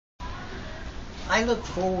I look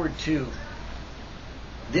forward to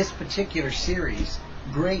this particular series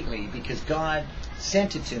greatly because God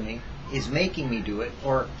sent it to me, is making me do it,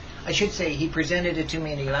 or I should say He presented it to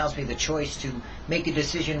me and He allows me the choice to make a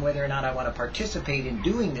decision whether or not I want to participate in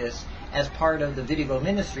doing this as part of the video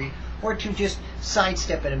ministry, or to just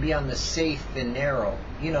sidestep it and be on the safe and narrow,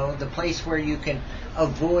 the place where you can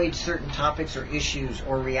avoid certain topics or issues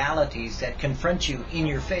or realities that confront you in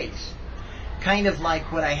your face. Kind of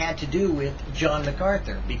like what I had to do with John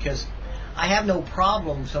MacArthur, because I have no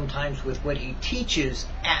problem sometimes with what he teaches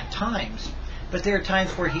at times, but there are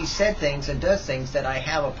times where he said things and does things that I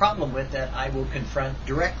have a problem with that I will confront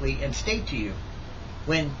directly and state to you.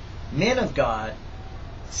 When men of God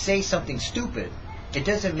say something stupid, it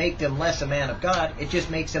doesn't make them less a man of God, it just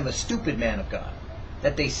makes them a stupid man of God.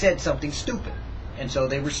 That they said something stupid, and so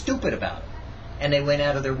they were stupid about it. And they went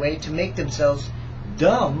out of their way to make themselves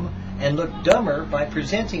dumb and look dumber by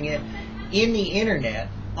presenting it in the internet,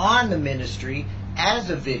 on the ministry, as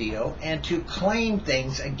a video, and to claim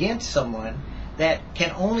things against someone that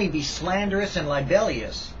can only be slanderous and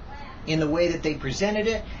libelous in the way that they presented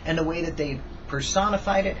it, and the way that they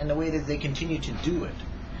personified it, and the way that they continue to do it.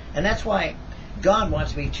 And that's why God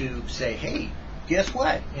wants me to say, hey, guess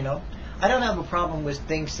what? I don't have a problem with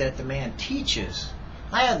things that the man teaches.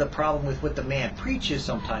 I have the problem with what the man preaches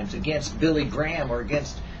sometimes against Billy Graham or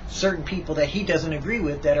against certain people that he doesn't agree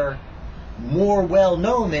with, that are more well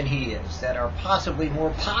known than he is, that are possibly more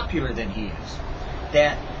popular than he is,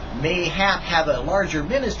 that may have a larger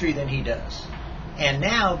ministry than he does. And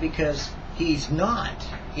now, because he's not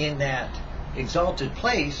in that exalted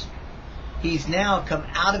place, he's now come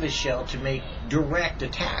out of his shell to make direct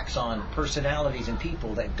attacks on personalities and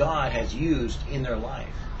people that God has used in their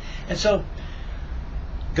life. And so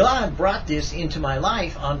God brought this into my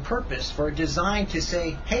life on purpose, for a design to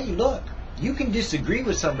say, hey, look, you can disagree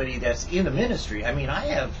with somebody that's in the ministry. I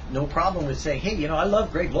have no problem with saying, hey, I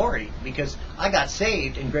love Greg Laurie because I got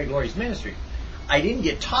saved in Greg Laurie's ministry. I didn't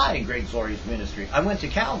get taught in Greg Laurie's ministry. I went to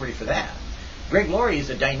Calvary for that. Greg Laurie is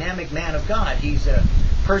a dynamic man of God. He's a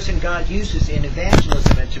person God uses in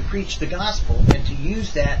evangelism and to preach the gospel, and to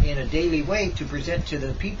use that in a daily way to present to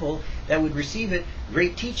the people that would receive it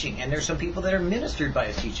great teaching. And there's some people that are ministered by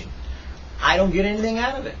his teaching. I don't get anything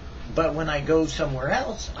out of it. But when I go somewhere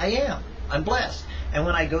else, I'm blessed. And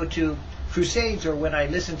when I go to crusades or when I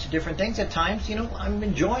listen to different things at times, I'm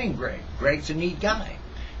enjoying Greg. Greg's a neat guy.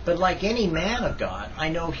 But like any man of God, I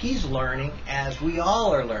know he's learning as we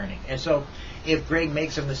all are learning. And so if Greg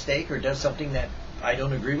makes a mistake or does something that I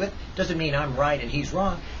don't agree with, doesn't mean I'm right and he's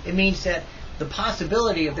wrong. It means that the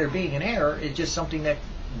possibility of there being an error is just something that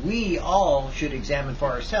we all should examine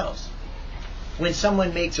for ourselves. When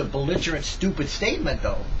someone makes a belligerent, stupid statement,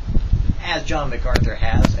 though, as John MacArthur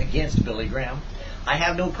has against Billy Graham, I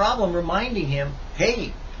have no problem reminding him,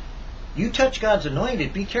 hey, you touch God's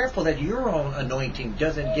anointed, be careful that your own anointing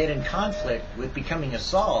doesn't get in conflict with becoming a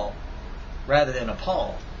Saul rather than a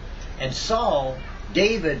Paul. And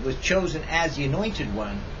David was chosen as the anointed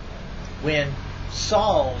one when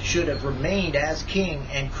Saul should have remained as king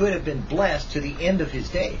and could have been blessed to the end of his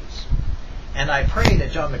days. And I pray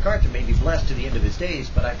that John MacArthur may be blessed to the end of his days,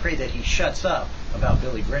 but I pray that he shuts up about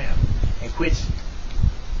Billy Graham and quits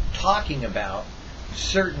talking about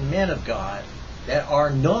certain men of God that are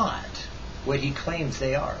not what he claims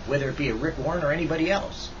they are, whether it be a Rick Warren or anybody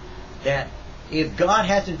else. That if God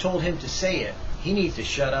hasn't told him to say it, he needs to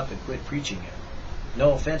shut up and quit preaching it.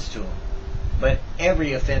 No offense to him. But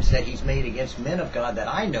every offense that he's made against men of God that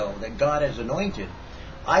I know, that God has anointed,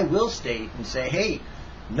 I will state and say, hey,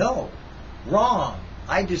 no, wrong,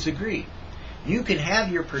 I disagree. You can have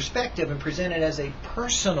your perspective and present it as a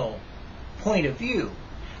personal point of view.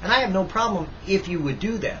 And I have no problem if you would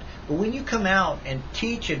do that. But when you come out and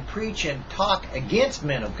teach and preach and talk against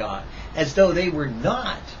men of God as though they were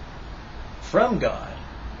not from God,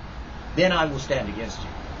 then I will stand against you.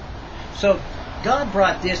 So God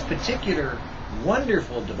brought this particular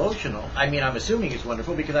wonderful devotional. I'm assuming it's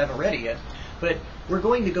wonderful because I haven't read it yet. But we're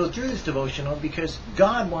going to go through this devotional because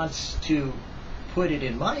God wants to put it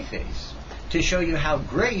in my face to show you how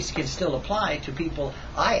grace can still apply to people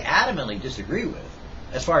I adamantly disagree with,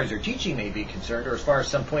 as far as their teaching may be concerned, or as far as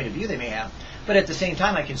some point of view they may have. But at the same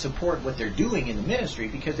time, I can support what they're doing in the ministry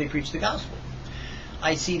because they preach the gospel.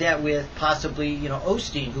 I see that with possibly,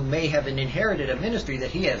 Osteen, who may have inherited a ministry that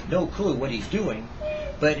he has no clue what he's doing,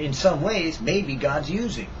 but in some ways, maybe God's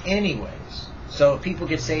using anyways. So if people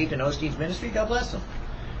get saved in Osteen's ministry, God bless them.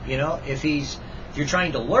 If you're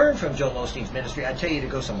trying to learn from Joel Osteen's ministry, I'd tell you to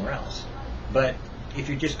go somewhere else. But if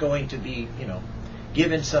you're just going to be,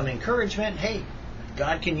 given some encouragement, hey,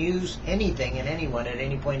 God can use anything and anyone at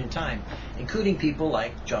any point in time, including people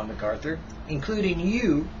like John MacArthur, including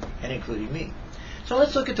you, and including me. So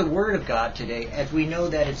let's look at the Word of God today, as we know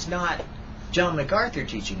that it's not John MacArthur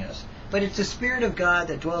teaching us, but it's the Spirit of God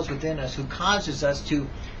that dwells within us, who causes us to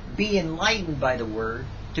be enlightened by the Word,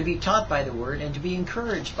 to be taught by the Word, and to be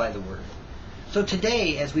encouraged by the Word. So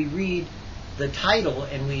today, as we read the title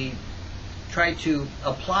and we try to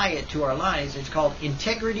apply it to our lives, it's called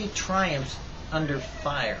Integrity Triumphs Under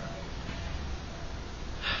Fire.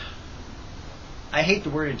 I hate the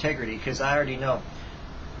word integrity because I already know.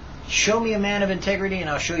 Show me a man of integrity and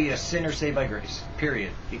I'll show you a sinner saved by grace.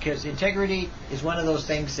 Period. Because integrity is one of those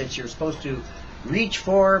things that you're supposed to reach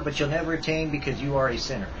for, but you'll never attain because you are a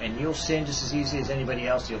sinner. And you'll sin just as easily as anybody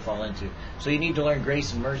else you'll fall into. So you need to learn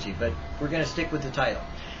grace and mercy. But we're going to stick with the title.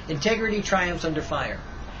 Integrity Triumphs Under Fire.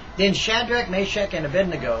 Then Shadrach, Meshach, and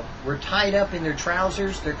Abednego were tied up in their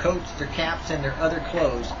trousers, their coats, their caps, and their other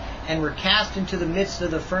clothes, and were cast into the midst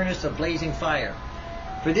of the furnace of blazing fire.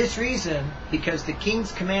 For this reason, because the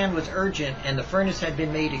king's command was urgent and the furnace had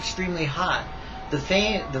been made extremely hot, the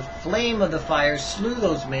flame of the fire slew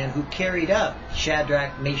those men who carried up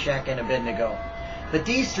Shadrach, Meshach, and Abednego. But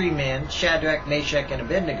these three men, Shadrach, Meshach, and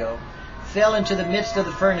Abednego, fell into the midst of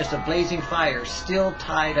the furnace of blazing fire, still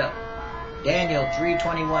tied up. Daniel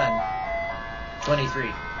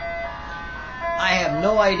 3:21-23. I have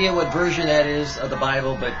no idea what version that is of the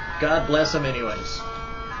Bible, but God bless them anyways.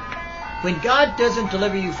 When God doesn't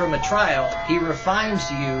deliver you from a trial, He refines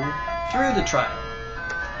you through the trial.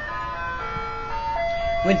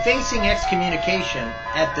 When facing excommunication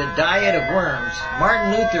at the Diet of Worms,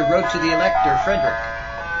 Martin Luther wrote to the Elector Frederick.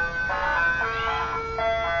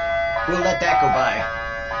 We'll let that go by,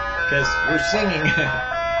 because we're singing.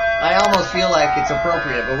 I almost feel like it's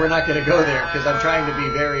appropriate, but we're not going to go there because I'm trying to be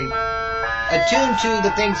very attuned to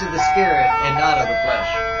the things of the Spirit and not of the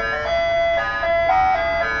flesh.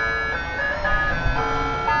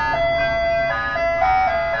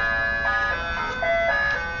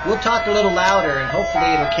 We'll talk a little louder and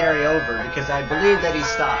hopefully it'll carry over because I believe that he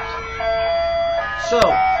stopped. So,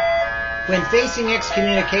 when facing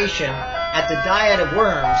excommunication at the Diet of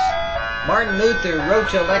Worms, Martin Luther wrote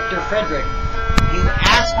to Elector Frederick, "You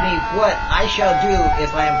ask me what I shall do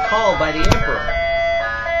if I am called by the emperor.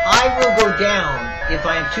 I will go down if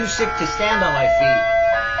I am too sick to stand on my feet.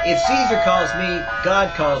 If Caesar calls me,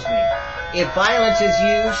 God calls me. If violence is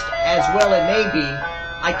used, as well it may be,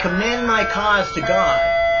 I commend my cause to God.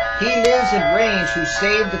 He lives and reigns who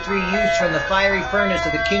saved the three youths from the fiery furnace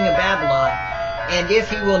of the king of Babylon, and if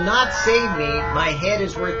he will not save me, my head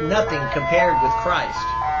is worth nothing compared with Christ.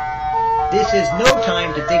 This is no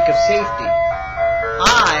time to think of safety.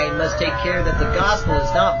 I must take care that the gospel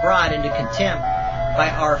is not brought into contempt by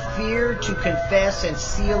our fear to confess and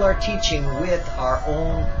seal our teaching with our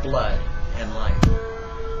own blood and life."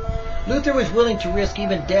 Luther was willing to risk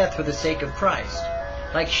even death for the sake of Christ.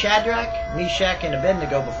 Like Shadrach, Meshach, and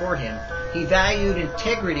Abednego before him, he valued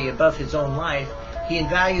integrity above his own life. He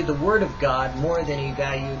valued the Word of God more than he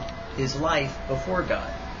valued his life before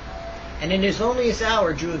God. And in his loneliest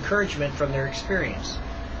hour drew encouragement from their experience.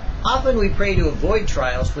 Often we pray to avoid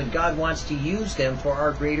trials when God wants to use them for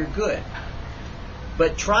our greater good.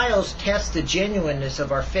 But trials test the genuineness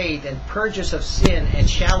of our faith and purge us of sin and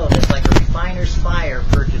shallowness like a refiner's fire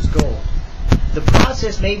purges gold. The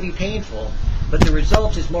process may be painful, but the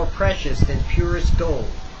result is more precious than purest gold.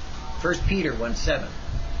 1 Peter 1:7.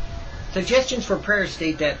 Suggestions for prayer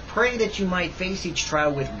state that pray that you might face each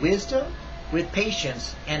trial with wisdom, with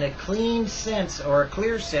patience, and a clean sense or a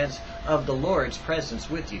clear sense of the Lord's presence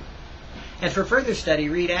with you. And for further study,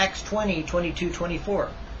 read Acts 20:22-24.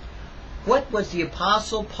 What was the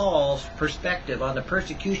Apostle Paul's perspective on the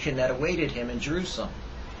persecution that awaited him in Jerusalem?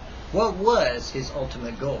 What was his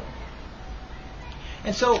ultimate goal?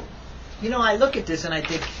 And so, I look at this and I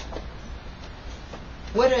think,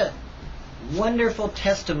 what a wonderful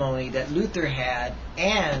testimony that Luther had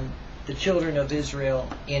and the children of Israel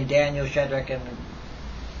in Daniel, Shadrach,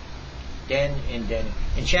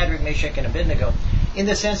 Shadrach, Meshach, and Abednego, in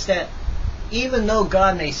the sense that even though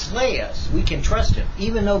God may slay us, we can trust Him.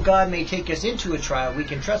 Even though God may take us into a trial, we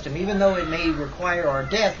can trust Him. Even though it may require our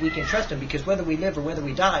death, we can trust Him, because whether we live or whether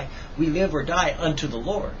we die, we live or die unto the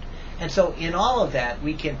Lord. And so in all of that,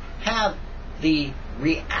 we can have the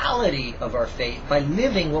reality of our faith by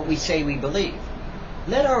living what we say we believe.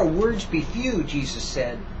 Let our words be few, Jesus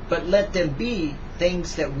said, but let them be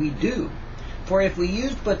things that we do. For if we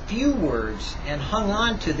used but few words and hung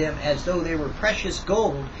on to them as though they were precious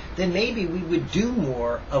gold, then maybe we would do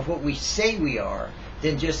more of what we say we are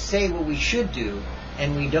than just say what we should do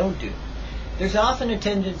and we don't do. There's often a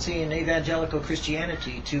tendency in evangelical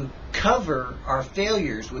Christianity to cover our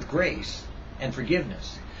failures with grace and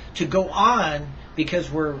forgiveness, to go on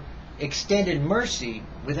because we're extended mercy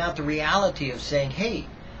without the reality of saying, hey,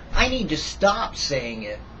 I need to stop saying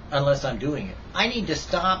it unless I'm doing it. I need to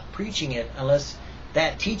stop preaching it unless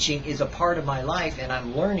that teaching is a part of my life and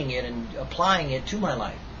I'm learning it and applying it to my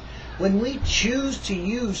life. When we choose to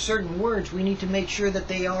use certain words, we need to make sure that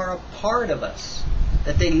they are a part of us,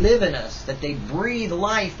 that they live in us, that they breathe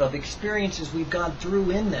life of experiences we've gone through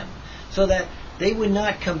in them, so that they would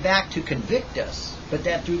not come back to convict us, but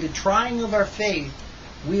that through the trying of our faith,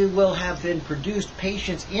 we will have been produced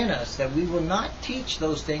patience in us, that we will not teach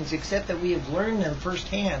those things except that we have learned them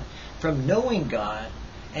firsthand from knowing God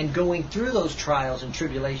and going through those trials and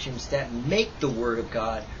tribulations that make the Word of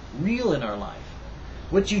God real in our life.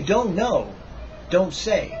 What you don't know, don't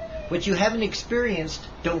say. What you haven't experienced,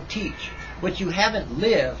 don't teach. What you haven't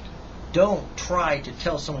lived, don't try to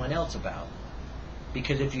tell someone else about.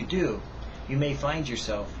 Because if you do, you may find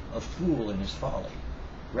yourself a fool in his folly,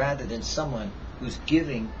 rather than someone who's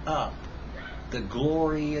giving up the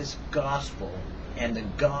glorious gospel and the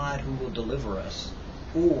God who will deliver us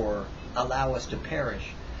or allow us to perish,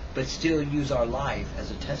 but still use our life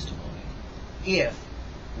as a testimony, if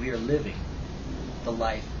we are living the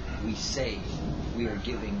life we say we are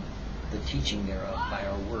giving the teaching thereof by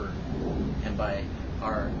our word and by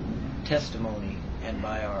our testimony and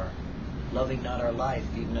by our loving not our life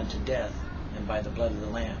even unto death and by the blood of the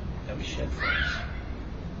Lamb that we shed for us.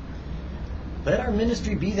 Let our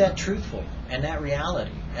ministry be that truthful and that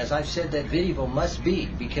reality. As I've said, that video must be,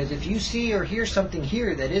 because if you see or hear something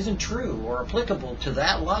here that isn't true or applicable to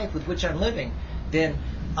that life with which I'm living, then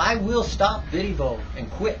I will stop video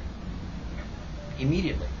and quit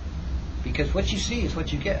immediately. Because what you see is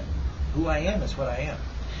what you get. Who I am is what I am.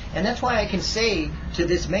 And that's why I can say to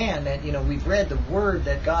this man that, we've read the word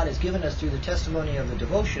that God has given us through the testimony of the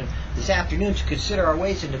devotion this afternoon, to consider our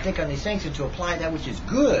ways and to think on these things and to apply that which is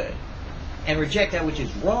good and reject that which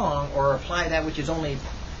is wrong, or apply that which is only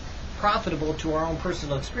profitable to our own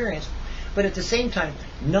personal experience, but at the same time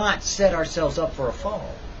not set ourselves up for a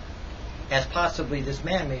fall, as possibly this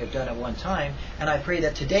man may have done at one time. And I pray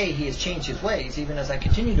that today he has changed his ways, even as I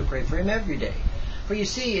continue to pray for him every day. For you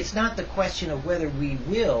see, it's not the question of whether we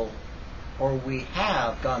will or we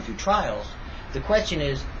have gone through trials. The question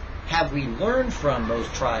is, have we learned from those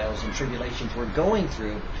trials and tribulations we're going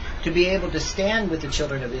through to be able to stand with the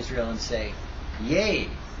children of Israel and say, yea,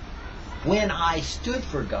 when I stood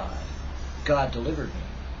for God, God delivered me.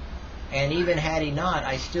 And even had he not,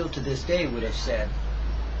 I still to this day would have said,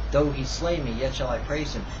 though he slay me, yet shall I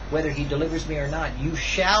praise him. Whether he delivers me or not, you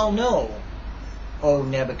shall know, O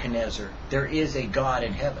Nebuchadnezzar, there is a God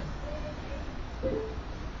in heaven.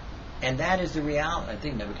 And that is the reality. I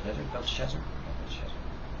think Nebuchadnezzar, Belshazzar.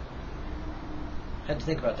 Had to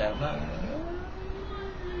think about that.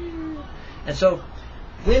 And so,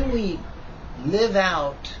 when we live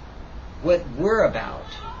out what we're about,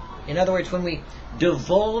 in other words, when we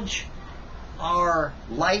divulge our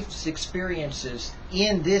life's experiences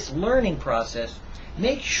in this learning process,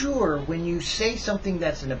 make sure when you say something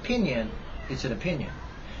that's an opinion, it's an opinion.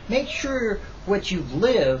 Make sure what you've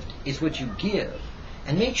lived is what you give.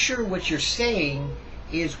 And make sure what you're saying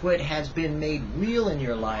is what has been made real in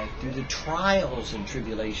your life through the trials and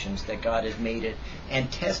tribulations that God has made it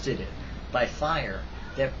and tested it by fire,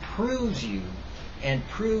 that proves you and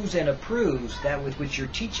proves and approves that with which you're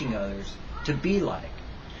teaching others to be like.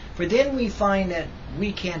 For then we find that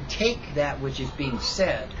we can take that which is being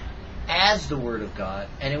said as the Word of God,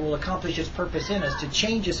 and it will accomplish its purpose in us to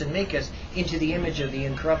change us and make us into the image of the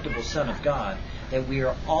incorruptible Son of God, that we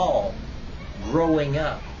are all growing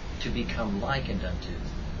up to become likened unto.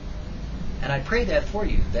 And I pray that for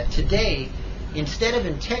you, that today, instead of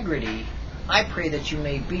integrity, I pray that you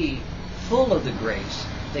may be full of the grace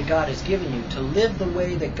that God has given you to live the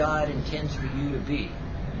way that God intends for you to be.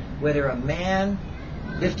 Whether a man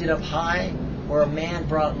lifted up high or a man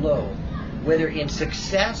brought low, whether in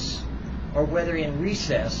success or whether in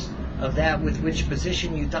recess of that with which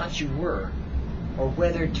position you thought you were, or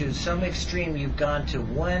whether to some extreme you've gone to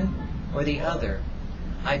one or the other,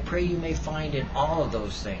 I pray you may find in all of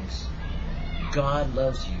those things, God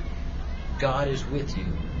loves you, God is with you,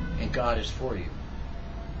 and God is for you.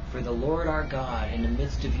 For the Lord our God in the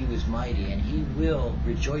midst of you is mighty, and he will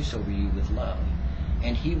rejoice over you with love,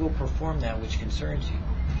 and he will perform that which concerns you,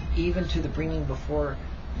 even to the bringing before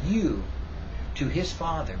you to his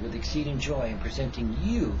Father with exceeding joy, and presenting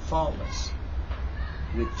you faultless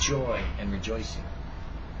with joy and rejoicing,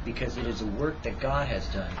 because it is a work that God has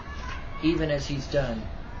done, even as he's done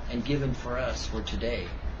and given for us for today.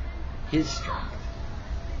 His strength.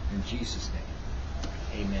 In Jesus' name,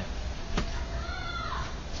 amen.